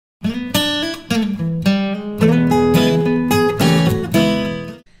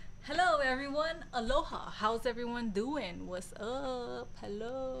how's everyone doing? What's up?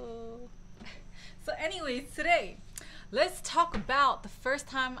 Hello. So anyways, today let's talk about the first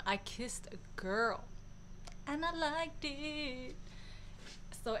time I kissed a girl and I liked it.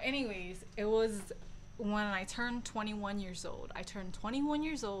 So anyways, it was when I turned 21 years old. I turned 21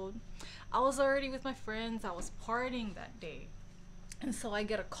 years old. I was already with my friends. I was partying that day. And so I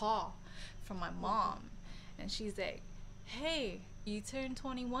get a call from my mom and she's like, "Hey, you turned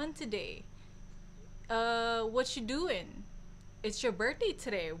 21 today. What you doing? It's your birthday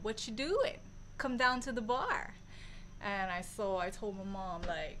today. What you doing? Come down to the bar." And I told my mom,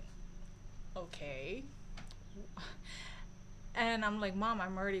 like, okay. And I'm like, "Mom,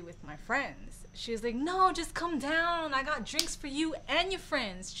 I'm already with my friends." She's like, "No, just come down. I got drinks for you and your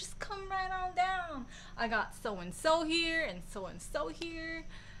friends. Just come right on down. I got so-and-so here and so-and-so here."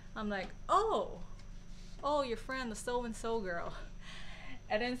 I'm like, oh, your friend, the so-and-so girl.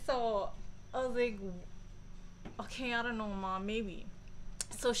 And then so I was like, okay, I don't know, Mom, maybe.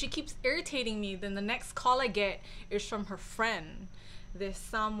 So she keeps irritating me. Then the next call I get is from her friend, this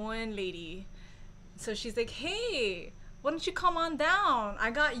Samoan lady. So she's like, "Hey, why don't you come on down? I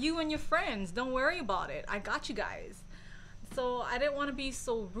got you and your friends. Don't worry about it. I got you guys." So I didn't want to be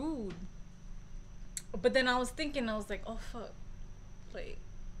so rude. But then I was thinking, I was like, oh, fuck. Like,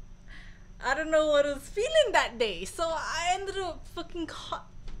 I don't know what I was feeling that day. So I ended up fucking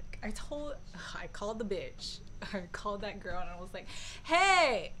I called the bitch. I called that girl and I was like,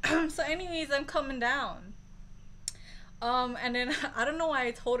 "Hey." So anyways, I'm coming down. And then I don't know why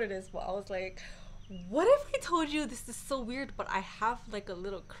I told her this, but I was like, what if I told you this is so weird, but I have like a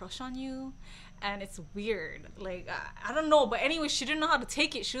little crush on you and it's weird. Like, I don't know. But anyway, she didn't know how to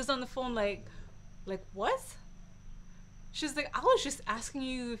take it. She was on the phone like what? She was like, "I was just asking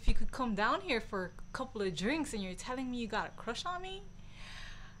you if you could come down here for a couple of drinks and you're telling me you got a crush on me?"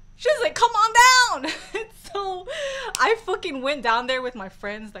 She was like, "Come on down." So I fucking went down there with my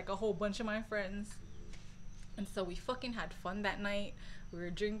friends, like a whole bunch of my friends. And so we fucking had fun that night. We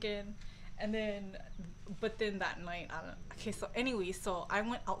were drinking. And then, but then that night, okay, so anyway, so I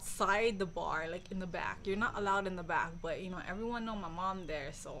went outside the bar, like in the back. You're not allowed in the back, but you know, everyone know my mom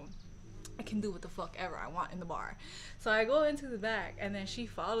there, so I can do what the fuck ever I want in the bar. So I go into the back and then she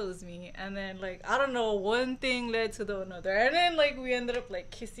follows me and then like, I don't know, one thing led to the another. And then like we ended up like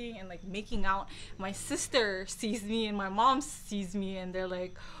kissing and like making out. My sister sees me and my mom sees me and they're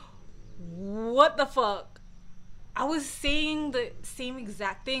like, what the fuck? I was saying the same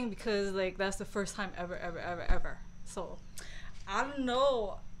exact thing because like that's the first time ever. So I don't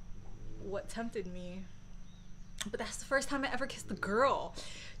know what tempted me, but that's the first time I ever kissed a girl.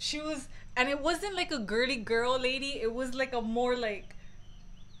 And it wasn't like a girly girl lady. It was like a more like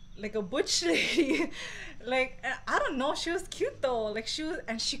a butch lady. Like, I don't know. She was cute though. Like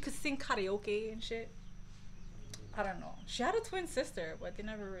and she could sing karaoke and shit. I don't know. She had a twin sister, but they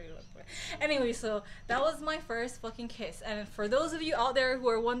never really looked like. Anyway, so that was my first fucking kiss. And for those of you out there who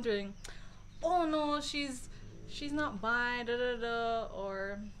are wondering, oh no, she's not bi, da da da,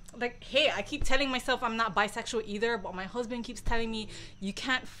 or like, hey, I keep telling myself I'm not bisexual either, but my husband keeps telling me you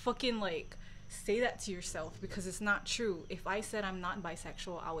can't fucking like say that to yourself because it's not true. If I said I'm not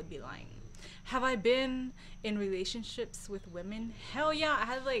bisexual, I would be lying. Have I been in relationships with women? Hell yeah, I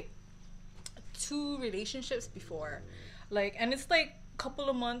had like 2 relationships before, like, and it's like a couple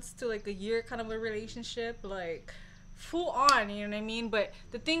of months to like a year kind of a relationship, like full on, you know what I mean? But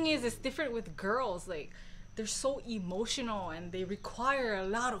the thing is, it's different with girls. Like, they're so emotional and they require a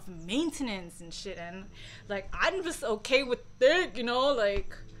lot of maintenance and shit, and like I'm just okay with it, you know,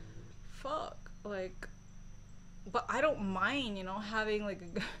 like fuck, like, but I don't mind, you know, having like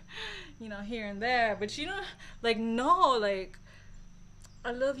a you know, here and there, but you know, like, no, like,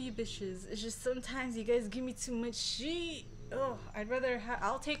 I love you bitches. It's just sometimes you guys give me too much shit. Oh, I'd rather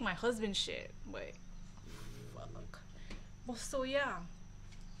I'll take my husband's shit. But fuck. Well, so yeah.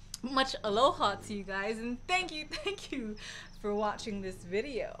 Much aloha to you guys, and thank you for watching this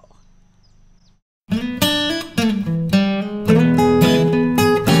video.